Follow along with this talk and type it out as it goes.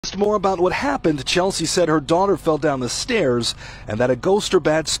More about what happened, Chelsea said her daughter fell down the stairs and that a ghost or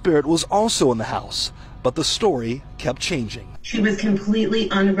bad spirit was also in the house. But the story kept changing. She was completely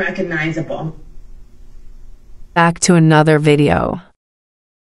unrecognizable. Back to another video.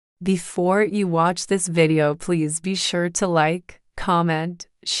 Before you watch this video, please be sure to like, comment,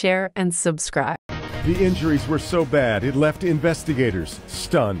 share, and subscribe. The injuries were so bad, it left investigators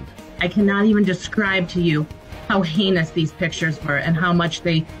stunned. I cannot even describe to you how heinous these pictures were and how much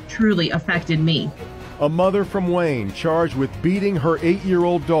they truly affected me. A mother from Wayne charged with beating her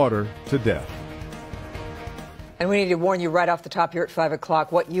 8-year-old daughter to death. And we need to warn you right off the top here at 5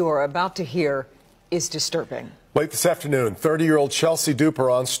 o'clock. What you are about to hear is disturbing. Late this afternoon, 30-year-old Chelsea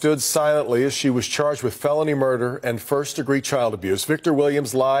Duperon stood silently as she was charged with felony murder and first-degree child abuse. Victor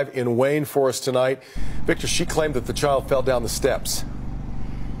Williams live in Wayne for us tonight. Victor, she claimed that the child fell down the steps.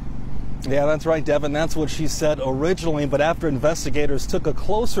 Yeah, that's right, Devin. That's what she said originally, but after investigators took a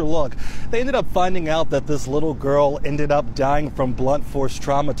closer look, they ended up finding out that this little girl ended up dying from blunt force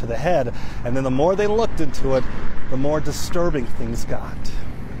trauma to the head. And then the more they looked into it, the more disturbing things got.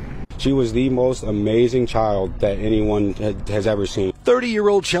 She was the most amazing child that anyone has ever seen.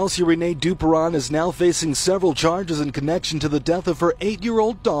 30-year-old Chelsea Renee Duperon is now facing several charges in connection to the death of her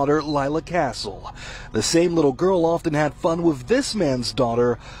 8-year-old daughter, Lila Castle. The same little girl often had fun with this man's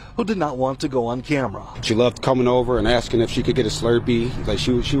daughter, who did not want to go on camera. She loved coming over and asking if she could get a Slurpee. Like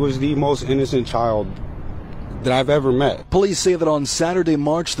she was the most innocent child that I've ever met. Police say that on Saturday,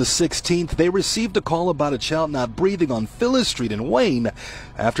 March the 16th, they received a call about a child not breathing on Phyllis Street in Wayne.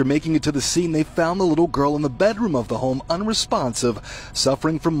 After making it to the scene, they found the little girl in the bedroom of the home unresponsive,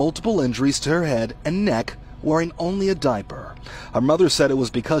 suffering from multiple injuries to her head and neck, wearing only a diaper. Her mother said it was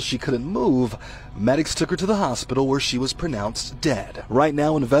because she couldn't move. Medics took her to the hospital where she was pronounced dead. Right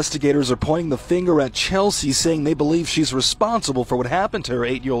now, investigators are pointing the finger at Chelsea, saying they believe she's responsible for what happened to her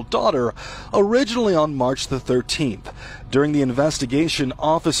 8-year-old daughter, originally on March the 13th. During the investigation,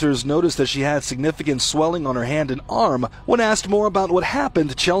 officers noticed that she had significant swelling on her hand and arm. When asked more about what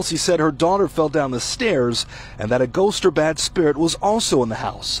happened, Chelsea said her daughter fell down the stairs and that a ghost or bad spirit was also in the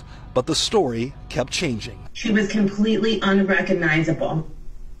house. But the story kept changing. She was completely unrecognizable.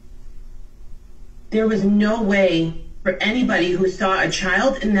 There was no way for anybody who saw a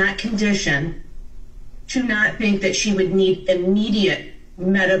child in that condition to not think that she would need immediate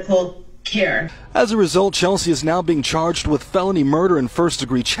medical care. As a result, Chelsea is now being charged with felony murder and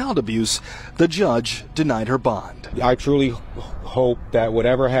first-degree child abuse. The judge denied her bond. I truly hope that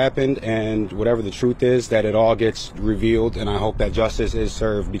whatever happened and whatever the truth is, that it all gets revealed, and I hope that justice is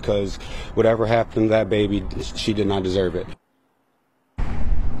served, because whatever happened to that baby, she did not deserve it.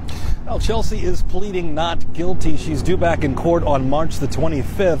 Well, Chelsea is pleading not guilty. She's due back in court on March the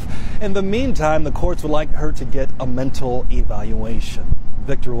 25th. In the meantime, the courts would like her to get a mental evaluation.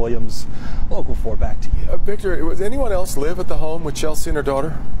 Victor Williams, Local 4, back to you. Victor, does anyone else live at the home with Chelsea and her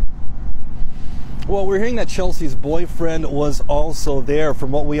daughter? Well, we're hearing that Chelsea's boyfriend was also there.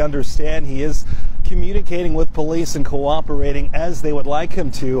 From what we understand, he is communicating with police and cooperating as they would like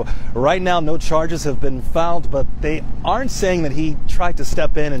him to. Right now, no charges have been filed, but they aren't saying that he tried to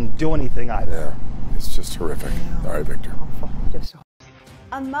step in and do anything either. Yeah, it's just horrific. All right, Victor.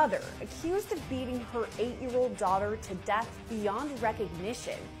 A mother accused of beating her 8-year-old daughter to death beyond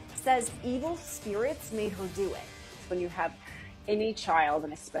recognition says evil spirits made her do it. When you have any child,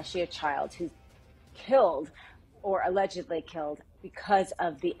 and especially a child who's killed or allegedly killed because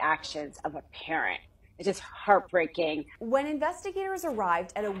of the actions of a parent, it's just heartbreaking. When investigators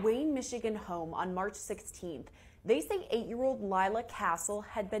arrived at a Wayne, Michigan home on March 16th, they say 8-year-old Lila Castle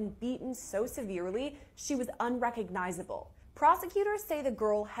had been beaten so severely she was unrecognizable. Prosecutors say the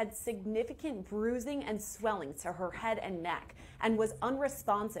girl had significant bruising and swelling to her head and neck and was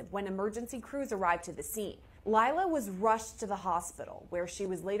unresponsive when emergency crews arrived to the scene. Lila was rushed to the hospital, where she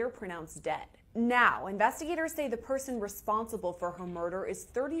was later pronounced dead. Now, investigators say the person responsible for her murder is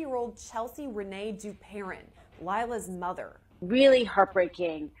 30-year-old Chelsea Renee Duperon, Lila's mother. Really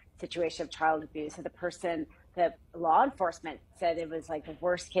heartbreaking situation of child abuse. So the law enforcement said it was like the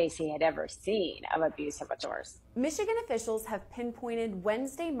worst case he had ever seen of abuse of a daughter. Michigan officials have pinpointed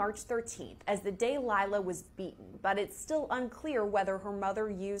Wednesday, March 13th as the day Lila was beaten, but it's still unclear whether her mother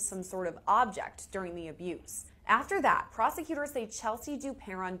used some sort of object during the abuse. After that, prosecutors say Chelsea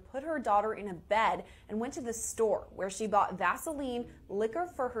Duperon put her daughter in a bed and went to the store, where she bought Vaseline, liquor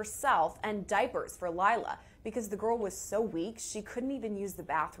for herself, and diapers for Lila, because the girl was so weak she couldn't even use the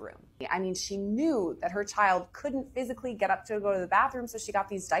bathroom. I mean, she knew that her child couldn't physically get up to go to the bathroom, so she got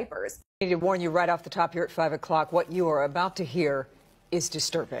these diapers. I need to warn you right off the top here at 5 o'clock. What you are about to hear is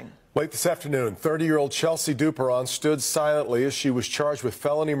disturbing. Late this afternoon, 30-year-old Chelsea Duperon stood silently as she was charged with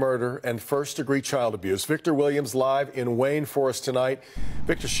felony murder and first-degree child abuse. Victor Williams live in Wayne for us tonight.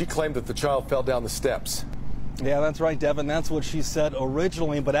 Victor, she claimed that the child fell down the steps. Yeah, that's right, Devin. That's what she said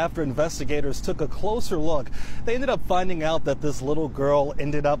originally, but after investigators took a closer look, they ended up finding out that this little girl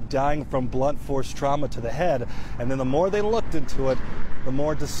ended up dying from blunt force trauma to the head. And then the more they looked into it, the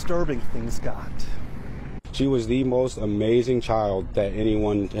more disturbing things got. She was the most amazing child that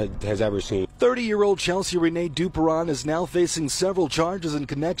anyone has ever seen. 30-year-old Chelsea Renee Duperon is now facing several charges in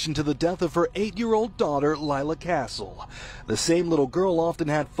connection to the death of her 8-year-old daughter, Lila Castle. The same little girl often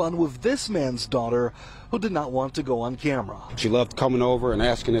had fun with this man's daughter, who did not want to go on camera. She loved coming over and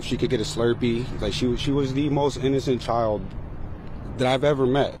asking if she could get a Slurpee. Like she was the most innocent child that I've ever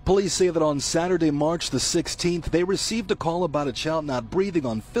met. Police say that on Saturday, March the 16th, they received a call about a child not breathing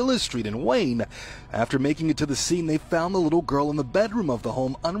on Phyllis Street in Wayne. After making it to the scene, they found the little girl in the bedroom of the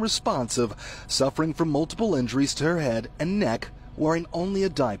home unresponsive, suffering from multiple injuries to her head and neck, wearing only a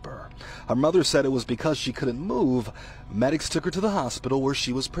diaper. Her mother said it was because she couldn't move. Medics took her to the hospital where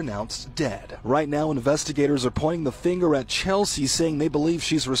she was pronounced dead. Right now, investigators are pointing the finger at Chelsea, saying they believe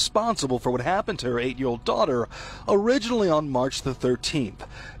she's responsible for what happened to her 8-year-old daughter, originally on March the 13th.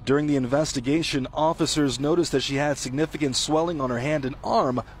 During the investigation, officers noticed that she had significant swelling on her hand and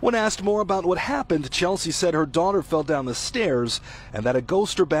arm. When asked more about what happened, Chelsea said her daughter fell down the stairs and that a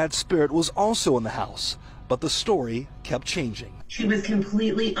ghost or bad spirit was also in the house. But the story kept changing. She was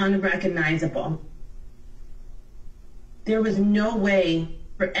completely unrecognizable. There was no way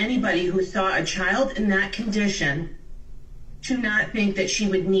for anybody who saw a child in that condition to not think that she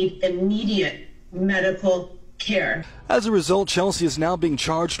would need immediate medical care. As a result, Chelsea is now being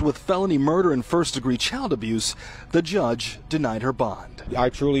charged with felony murder and first-degree child abuse. The judge denied her bond. I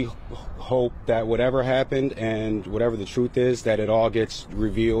truly hope that whatever happened and whatever the truth is, that it all gets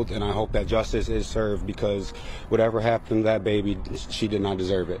revealed, and I hope that justice is served, because whatever happened to that baby, she did not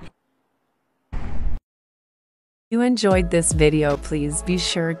deserve it. If you enjoyed this video, please be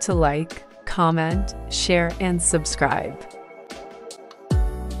sure to like, comment, share, and subscribe.